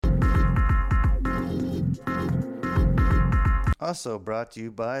Also brought to you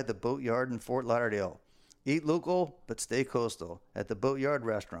by the Boatyard in Fort Lauderdale. Eat local, but stay coastal at the Boatyard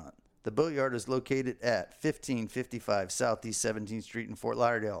Restaurant. The Boatyard is located at 1555 Southeast 17th Street in Fort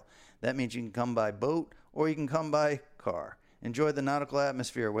Lauderdale. That means you can come by boat or you can come by car. Enjoy the nautical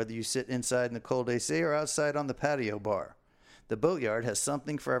atmosphere whether you sit inside in the cold AC or outside on the patio bar. The Boatyard has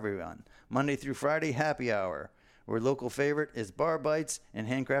something for everyone. Monday through Friday, happy hour, where local favorite is bar bites and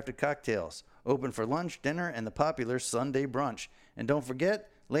handcrafted cocktails. Open for lunch, dinner, and the popular Sunday brunch. And don't forget,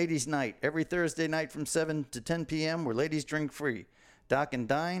 Ladies' Night, every Thursday night from 7 to 10 p.m. where ladies drink free. Dock and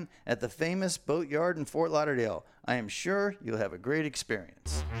dine at the famous Boatyard in Fort Lauderdale. I am sure you'll have a great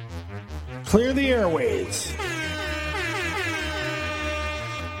experience. Clear the airways.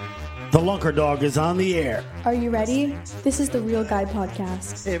 The Lunker Dog is on the air. Are you ready? This is the Real Guy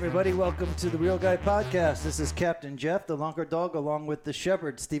Podcast. Hey everybody, welcome to the Real Guy Podcast. This is Captain Jeff, the Lunker Dog, along with the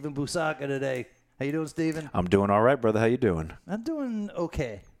Shepherd, Stephen Busaka today. How you doing, Stephen? I'm doing all right, brother. How you doing? I'm doing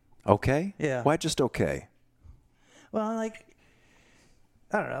okay. Okay? Yeah. Why just okay? Well, I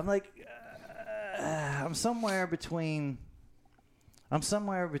don't know. I'm somewhere between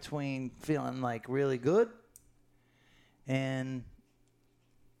feeling like really good and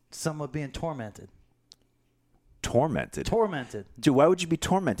somewhat being tormented. Tormented? Tormented. Dude, why would you be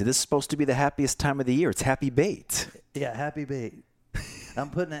tormented? This is supposed to be the happiest time of the year. It's happy bait. Yeah, happy bait. I'm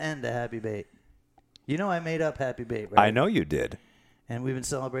putting an end to happy bait. You know I made up happy bait, right? I know you did. And we've been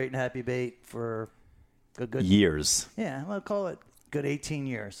celebrating happy bait for a good years. Yeah, I'll call it good 18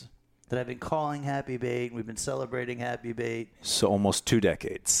 years that I've been calling happy bait. We've been celebrating happy bait. So almost 2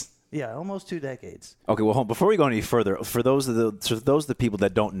 decades. Yeah, almost 2 decades. Okay, well, hold on. Before we go any further, for those of the people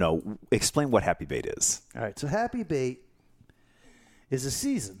that don't know, explain what happy bait is. All right, so happy bait is a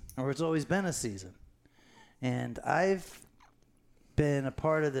season, or it's always been a season. And I've been a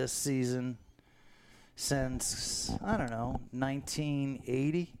part of this season since,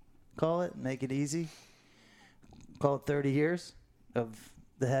 1980, call it, make it easy. Call it 30 years of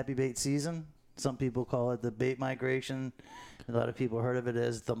the happy bait season. Some people call it the bait migration. A lot of people heard of it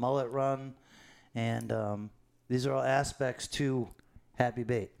as the mullet run. And these are all aspects to happy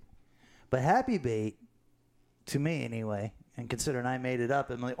bait. But happy bait, to me anyway, and considering I made it up,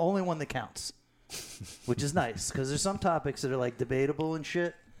 I'm the only one that counts, which is nice because there's some topics that are like debatable and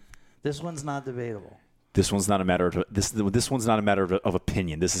shit. This one's not debatable. This one's not a matter of this one's not a matter of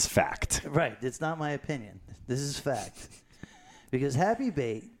opinion. This is fact. Right. It's not my opinion. This is fact. Because happy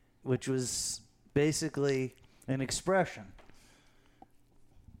bait, which was basically an expression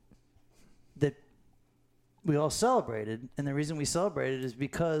that we all celebrated, and the reason we celebrated is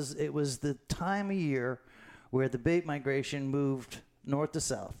because it was the time of year where the bait migration moved north to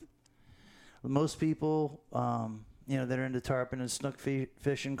south. Most people, that are into tarpon and snook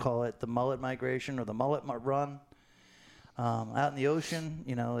fishing call it the mullet migration or the mullet run. Out in the ocean,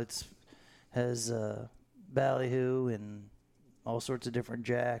 it's has ballyhoo and all sorts of different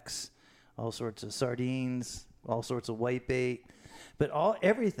jacks, all sorts of sardines, all sorts of whitebait. But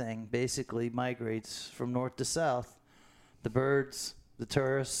everything basically migrates from north to south. The birds, the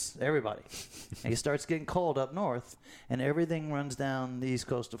tourists, everybody. And it starts getting cold up north, and everything runs down the east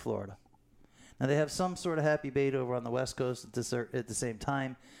coast of Florida. Now, they have some sort of happy bait over on the west coast at the same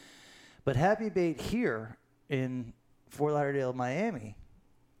time. But happy bait here in Fort Lauderdale, Miami,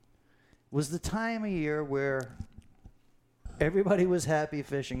 was the time of year where everybody was happy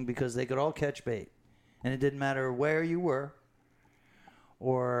fishing because they could all catch bait. And it didn't matter where you were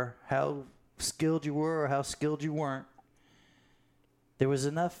or how skilled you were or how skilled you weren't. There was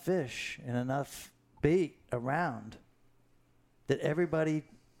enough fish and enough bait around that everybody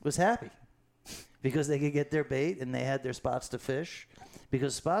was happy because they could get their bait and they had their spots to fish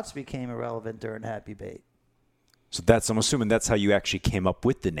because spots became irrelevant during happy bait. So I'm assuming that's how you actually came up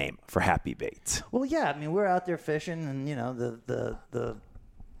with the name for happy bait. Well, yeah, we're out there fishing and, the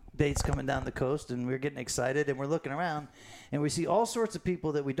bait's coming down the coast and we're getting excited and we're looking around and we see all sorts of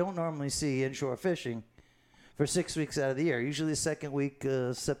people that we don't normally see inshore fishing for 6 weeks out of the year, usually the second week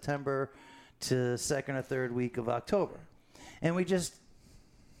of September to second or third week of October. And we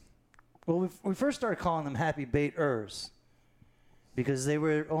first started calling them happy baiters because they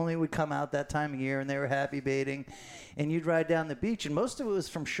would come out that time of year and they were happy baiting. And you'd ride down the beach and most of it was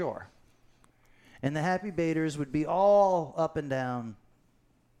from shore. And the happy baiters would be all up and down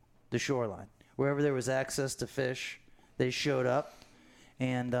the shoreline. Wherever there was access to fish, they showed up.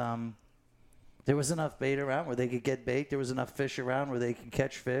 And there was enough bait around where they could get bait. There was enough fish around where they could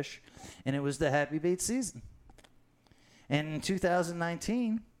catch fish. And it was the happy bait season. And in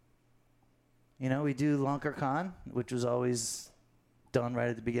 2019... we do LunkerCon, which was always done right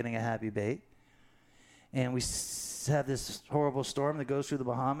at the beginning of Happy Bait. And we have this horrible storm that goes through the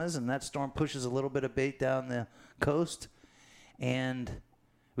Bahamas, and that storm pushes a little bit of bait down the coast, and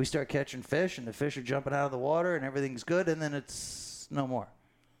we start catching fish, and the fish are jumping out of the water, and everything's good, and then it's no more.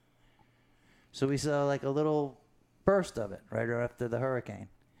 So we saw like a little burst of it right after the hurricane.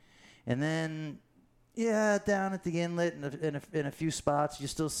 And then, down at the inlet in a few spots, you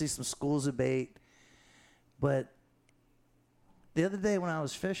still see some schools of bait. But the other day when I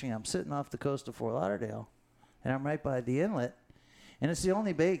was fishing, I'm sitting off the coast of Fort Lauderdale, and I'm right by the inlet, and it's the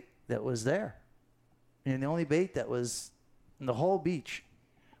only bait that was there. And the only bait that was in the whole beach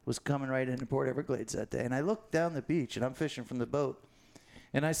was coming right into Port Everglades that day. And I looked down the beach, and I'm fishing from the boat,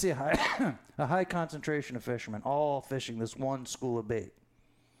 and I see a high concentration of fishermen all fishing this one school of bait.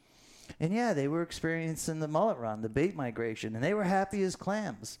 And they were experiencing the mullet run, the bait migration, and they were happy as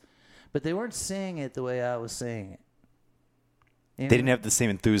clams. But they weren't seeing it the way I was saying it. They didn't have the same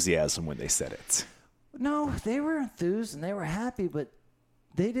enthusiasm when they said it. No, they were enthused and they were happy, but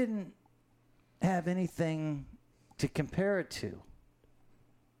they didn't have anything to compare it to.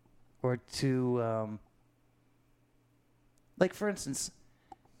 Or to, like for instance,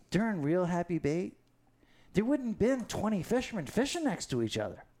 during real happy bait, there wouldn't have been 20 fishermen fishing next to each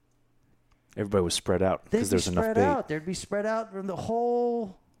other. Everybody was spread out because there's enough bait. They'd be spread out from the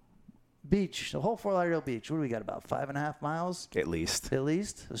whole beach, the whole Fort Lauderdale beach. What do we got, about 5.5 miles? At least,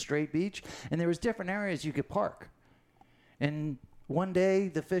 a straight beach. And there was different areas you could park. And one day,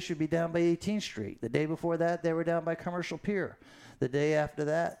 the fish would be down by 18th Street. The day before that, they were down by Commercial Pier. The day after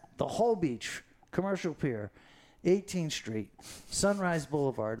that, the whole beach, Commercial Pier, 18th Street, Sunrise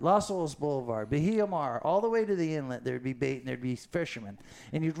Boulevard, Los Olas Boulevard, Bahia Mar, all the way to the inlet, there'd be bait and there'd be fishermen.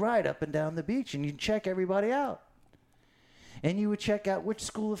 And you'd ride up and down the beach and you'd check everybody out. And you would check out which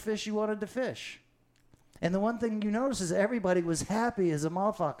school of fish you wanted to fish. And the one thing you notice is everybody was happy as a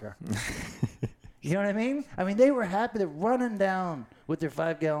motherfucker. You know what I mean? I mean, they were happy. They're running down with their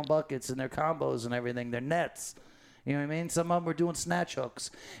 5-gallon buckets and their combos and everything, their nets. You know what I mean? Some of them were doing snatch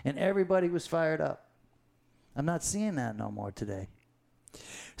hooks. And everybody was fired up. I'm not seeing that no more today.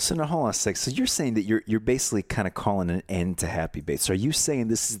 So now hold on a sec. So you're saying that you're basically kind of calling an end to happy bait. So are you saying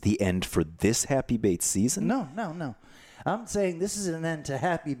this is the end for this happy bait season? No. I'm saying this is an end to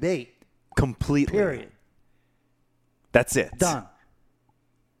happy bait. Completely. Period. That's it. Done.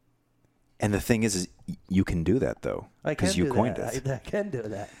 And the thing is you can do that though, because you coined it. I can do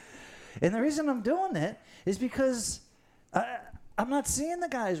that. And the reason I'm doing it is because I'm not seeing the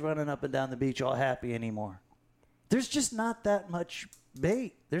guys running up and down the beach all happy anymore. There's just not that much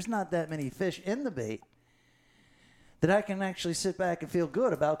bait. There's not that many fish in the bait that I can actually sit back and feel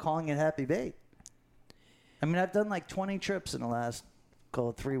good about calling it happy bait. I mean, I've done like 20 trips in the last, call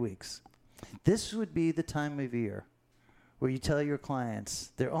it 3 weeks. This would be the time of year where you tell your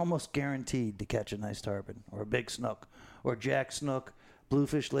clients they're almost guaranteed to catch a nice tarpon or a big snook or jack snook,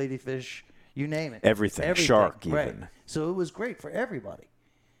 bluefish, ladyfish, you name it. Everything. Shark even. Right. So it was great for everybody.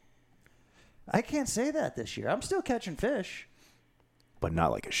 I can't say that this year. I'm still catching fish. But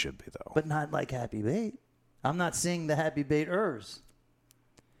not like it should be, though. But not like happy bait. I'm not seeing the happy baiters.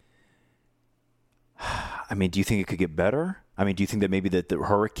 I mean, do you think it could get better? I mean, do you think that maybe that the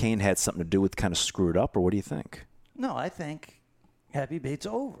hurricane had something to do with kind of screw it up, or what do you think? No, I think happy bait's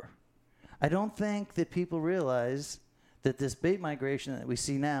over. I don't think that people realize that this bait migration that we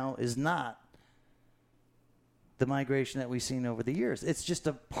see now is not the migration that we've seen over the years. It's just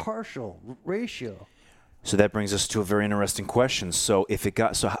a partial ratio. So that brings us to a very interesting question. So if it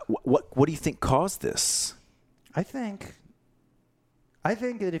got, what do you think caused this? I think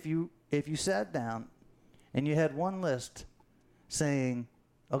that if you sat down and you had one list saying,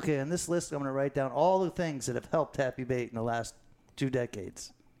 okay, on this list I'm going to write down all the things that have helped happy bait in the last 2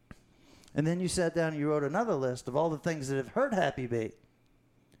 decades. And then you sat down and you wrote another list of all the things that have hurt happy bait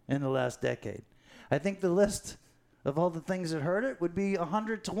in the last decade. I think the list of all the things that hurt it would be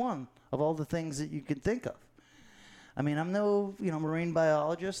 100 to 1 of all the things that you could think of. I mean, I'm no, marine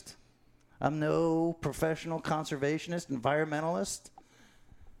biologist. I'm no professional conservationist, environmentalist.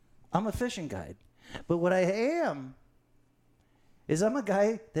 I'm a fishing guide. But what I am is I'm a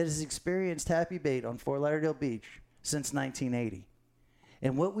guy that has experienced happy bait on Fort Lauderdale Beach since 1980.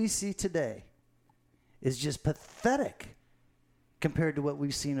 And what we see today is just pathetic compared to what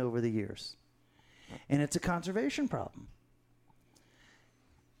we've seen over the years. And it's a conservation problem.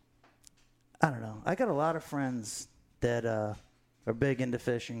 I don't know. I got a lot of friends that are big into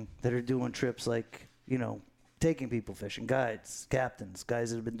fishing, that are doing trips like, taking people fishing, guides, captains, guys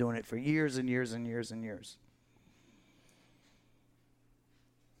that have been doing it for years and years and years and years.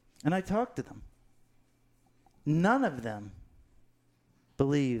 And I talk to them. None of them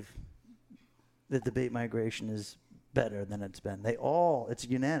believe that the bait migration is better than it's been. It's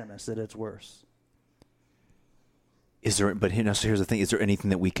unanimous that it's worse. But so here's the thing. Is there anything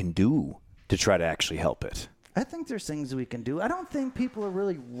that we can do to try to actually help it? I think there's things we can do. I don't think people are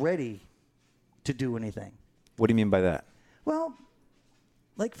really ready to do anything. What do you mean by that? Well,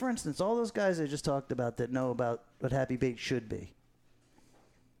 like for instance, all those guys I just talked about that know about what Happy Bait should be.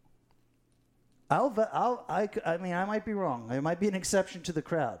 I mean, I might be wrong. I might be an exception to the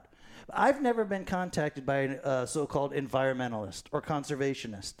crowd. I've never been contacted by a so-called environmentalist or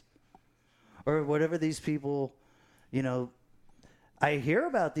conservationist or whatever these people, I hear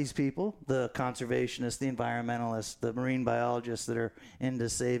about these people, the conservationists, the environmentalists, the marine biologists that are into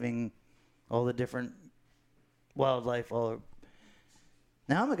saving all the different wildlife. Now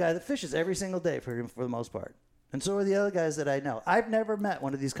I'm a guy that fishes every single day for the most part. And so are the other guys that I know. I've never met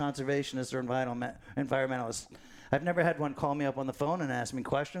one of these conservationists or environmentalists. I've never had one call me up on the phone and ask me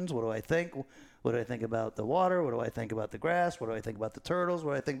questions. What do I think? What do I think about the water? What do I think about the grass? What do I think about the turtles?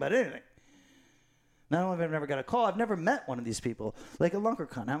 What do I think about anything? Not only have I never got a call, I've never met one of these people. Like at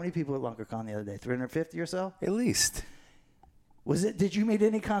LunkerCon. How many people at LunkerCon the other day? 350 or so? At least. Did you meet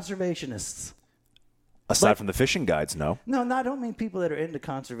any conservationists? Aside from the fishing guides, no. No, I don't mean people that are into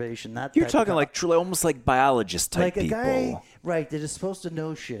conservation. You're talking like truly almost like biologist type people. Like a people. guy, right, that is supposed to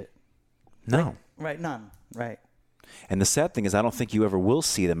know shit. No. Right, none. Right. And the sad thing is, I don't think you ever will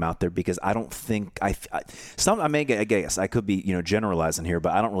see them out there because I don't think I guess I could be generalizing here,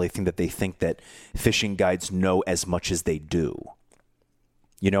 but I don't really think that they think that fishing guides know as much as they do.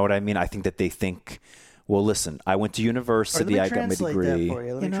 You know what I mean? I think that they think, well, listen, I went to university, I got my degree.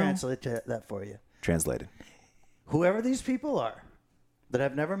 Let me translate that for you. Translated. Whoever these people are that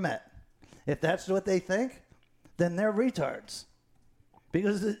I've never met, if that's what they think, then they're retards.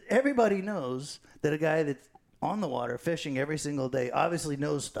 Because everybody knows that a guy that's on the water fishing every single day obviously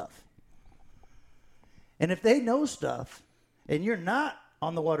knows stuff. And if they know stuff and you're not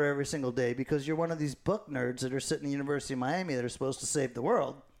on the water every single day because you're one of these book nerds that are sitting in the University of Miami that are supposed to save the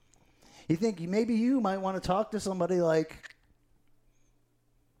world, you think maybe you might want to talk to somebody like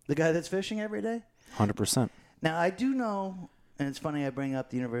the guy that's fishing every day? 100%. Now, I do know, and it's funny I bring up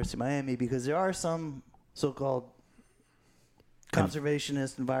the University of Miami because there are some so-called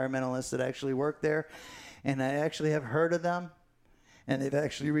conservationists, environmentalists that actually work there, and I actually have heard of them, and they've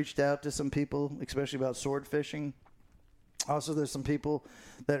actually reached out to some people, especially about sword fishing. Also, there's some people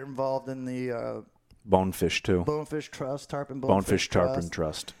that are involved in the Bonefish, too. Bonefish Trust, Bonefish Tarpon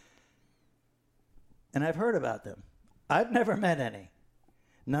Trust. And I've heard about them. I've never met any.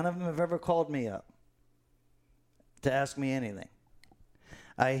 None of them have ever called me up to ask me anything.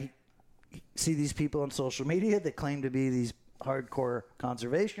 I see these people on social media that claim to be these hardcore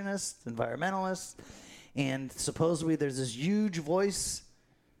conservationists, environmentalists, and supposedly there's this huge voice.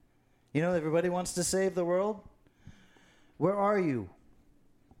 Everybody wants to save the world. Where are you?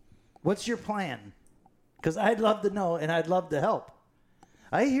 What's your plan? Because I'd love to know and I'd love to help.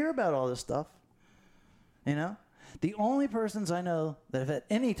 I hear about all this stuff. The only persons I know that have had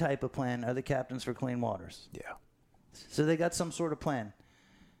any type of plan are the Captains for Clean Waters. Yeah. So they got some sort of plan.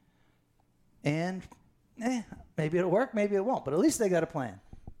 And maybe it'll work, maybe it won't, but at least they got a plan.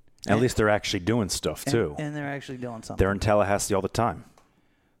 At least they're actually doing stuff, too. And they're actually doing something. They're in Tallahassee all the time.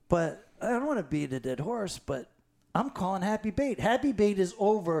 But I don't want to beat a dead horse, but I'm calling Happy Bait. Happy Bait is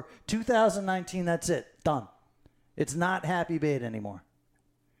over 2019. That's it. Done. It's not Happy Bait anymore.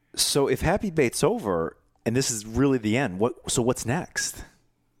 So if Happy Bait's over, and this is really the end, what's next?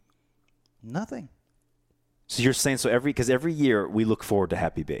 Nothing. So you're saying because every year we look forward to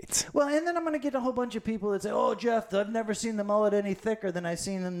Happy Baits. Well, and then I'm going to get a whole bunch of people that say, "Oh, Jeff, I've never seen the mullet any thicker than I've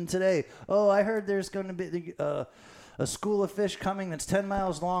seen them today. Oh, I heard there's going to be a school of fish coming that's 10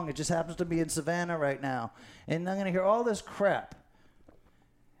 miles long. It just happens to be in Savannah right now." And I'm going to hear all this crap.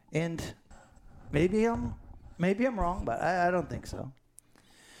 And maybe I'm wrong, but I don't think so.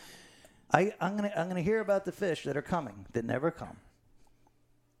 I'm gonna hear about the fish that are coming, that never come,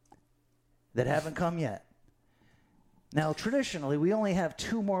 that haven't come yet. Now, traditionally, we only have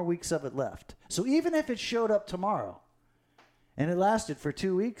 2 more weeks of it left. So even if it showed up tomorrow and it lasted for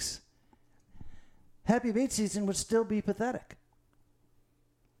 2 weeks, Happy Bait season would still be pathetic.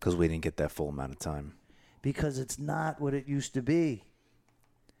 Because we didn't get that full amount of time. Because it's not what it used to be.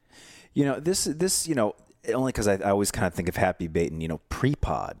 This only because I always kind of think of Happy Bait and,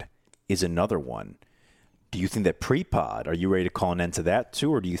 pre-pod is another one. Do you think that pre-pod, are you ready to call an end to that too,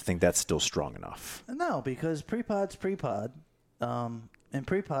 or do you think that's still strong enough? No, because pre-pod's pre-pod. And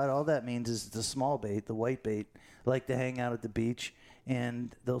pre-pod, all that means is the small bait, the white bait, like to hang out at the beach,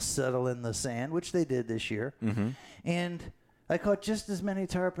 and they'll settle in the sand, which they did this year. Mm-hmm. And I caught just as many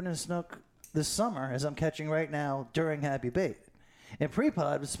tarpon and snook this summer as I'm catching right now during Happy Bait. And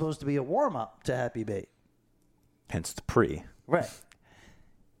pre-pod was supposed to be a warm-up to Happy Bait. Hence the pre. Right.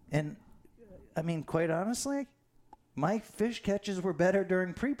 And, I mean, quite honestly, my fish catches were better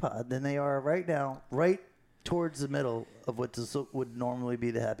during pre-pod than they are right now, right towards the middle of what would normally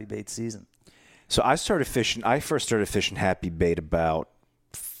be the Happy Bait season. So I first started fishing Happy Bait about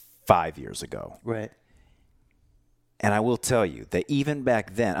 5 years ago. Right. And I will tell you that even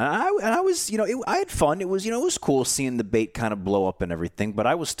back then, and I was, I had fun. It was, it was cool seeing the bait kind of blow up and everything. But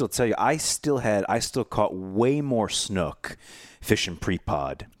I will still tell you, I still caught way more snook fishing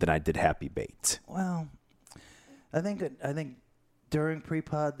pre-pod than I did Happy Bait. Well, I think during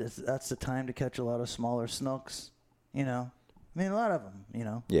pre-pod, that's the time to catch a lot of smaller snooks. I mean, a lot of them.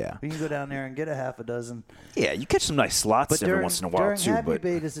 Yeah. You can go down there and get a half a dozen. Yeah, you catch some nice slots every once in a while too. During Happy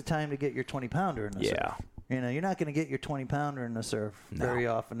Bait is the time to get your 20-pounder in the surf. Yeah. You're not going to get your 20-pounder in the surf very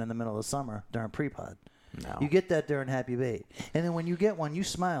often in the middle of summer during pre-pod. No. You get that during Happy Bait. And then when you get one, you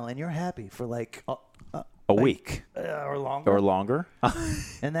smile and you're happy for like a week. Or longer. Or longer.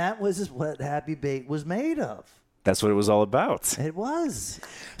 And that was what Happy Bait was made of. That's what it was all about. It was.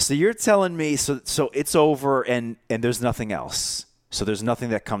 So you're telling me, so it's over and there's nothing else. So there's nothing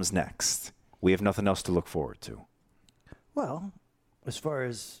that comes next. We have nothing else to look forward to. Well, as far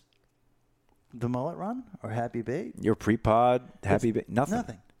as the mullet run or Happy Bait? Your pre-pod, Happy Bait,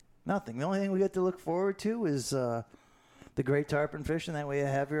 nothing. Nothing. The only thing we get to look forward to is the great tarpon fishing that we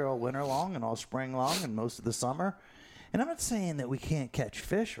have here all winter long and all spring long and most of the summer. And I'm not saying that we can't catch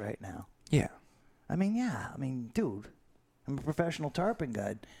fish right now. Yeah. I mean, dude, I'm a professional tarpon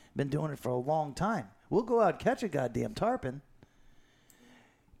guide. Been doing it for a long time. We'll go out and catch a goddamn tarpon.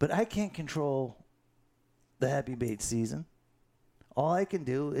 But I can't control the Happy Bait season. All I can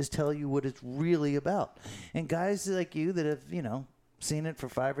do is tell you what it's really about. And guys like you that have, seen it for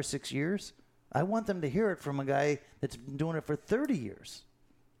 5 or 6 years, I want them to hear it from a guy that's been doing it for 30 years.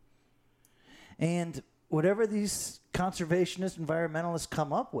 And whatever these conservationists, environmentalists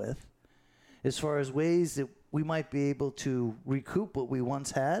come up with, as far as ways that we might be able to recoup what we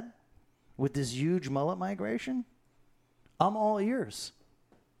once had with this huge mullet migration, I'm all ears.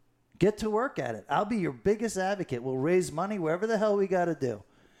 Get to work at it. I'll be your biggest advocate. We'll raise money wherever the hell we got to do.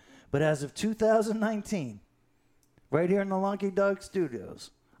 But as of 2019, right here in the Lunky Dog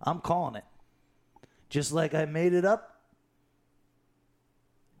Studios, I'm calling it. Just like I made it up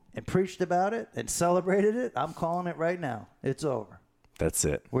and preached about it and celebrated it, I'm calling it right now. It's over. That's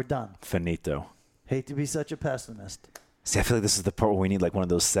it. We're done. Finito. Hate to be such a pessimist. See, I feel like this is the part where we need like one of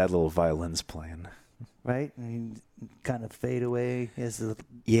those sad little violins playing. Right? And you kind of fade away as the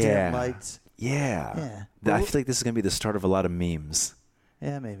Yeah. dim lights. Yeah. Yeah. I feel like this is going to be the start of a lot of memes.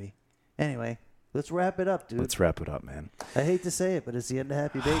 Yeah, maybe. Anyway, let's wrap it up, dude. Let's wrap it up, man. I hate to say it, but it's the end of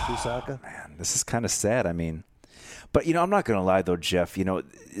Happy Bait, Busaka. Man, this is kind of sad. I mean, but, I'm not going to lie, though, Jeff.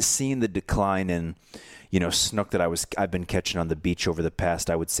 Seeing the decline in, snook that I've been catching on the beach over the past,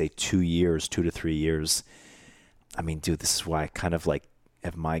 I would say 2 to 3 years. I mean, dude, this is why I kind of like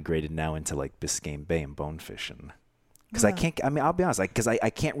have migrated now into like Biscayne Bay and bone fishing. Because I'll be honest, because I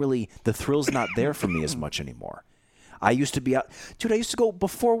can't really, the thrill's not there for me as much anymore. I used to be out, dude, I used to go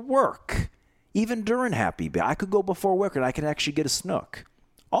before work. Even during Happy Bait, I could go before work and I could actually get a snook.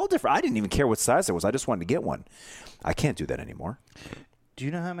 All different. I didn't even care what size it was. I just wanted to get one. I can't do that anymore. Do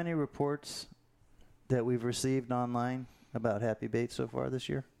you know how many reports that we've received online about Happy Bait so far this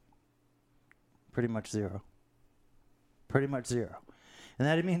year? Pretty much zero. Pretty much zero. And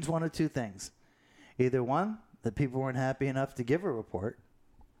that means one of two things. Either one, that people weren't happy enough to give a report.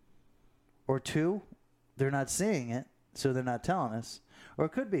 Or two, they're not seeing it, so they're not telling us. Or it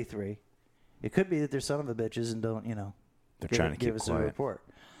could be three. It could be that they're son of a bitches and don't, they're trying to give keep us quiet. a report.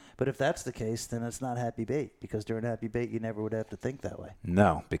 But if that's the case, then it's not Happy Bait, because during Happy Bait, you never would have to think that way.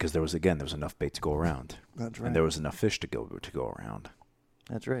 No, because there was enough bait to go around. That's right. And there was enough fish to go around.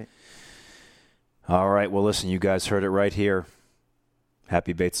 That's right. All right. Well, listen, you guys heard it right here.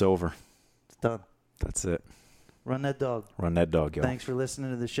 Happy Bait's over. It's done. That's it. Run that dog. Run that dog, yo. Thanks for listening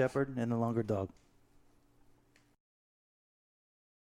to The Shepherd and the Longer Dog.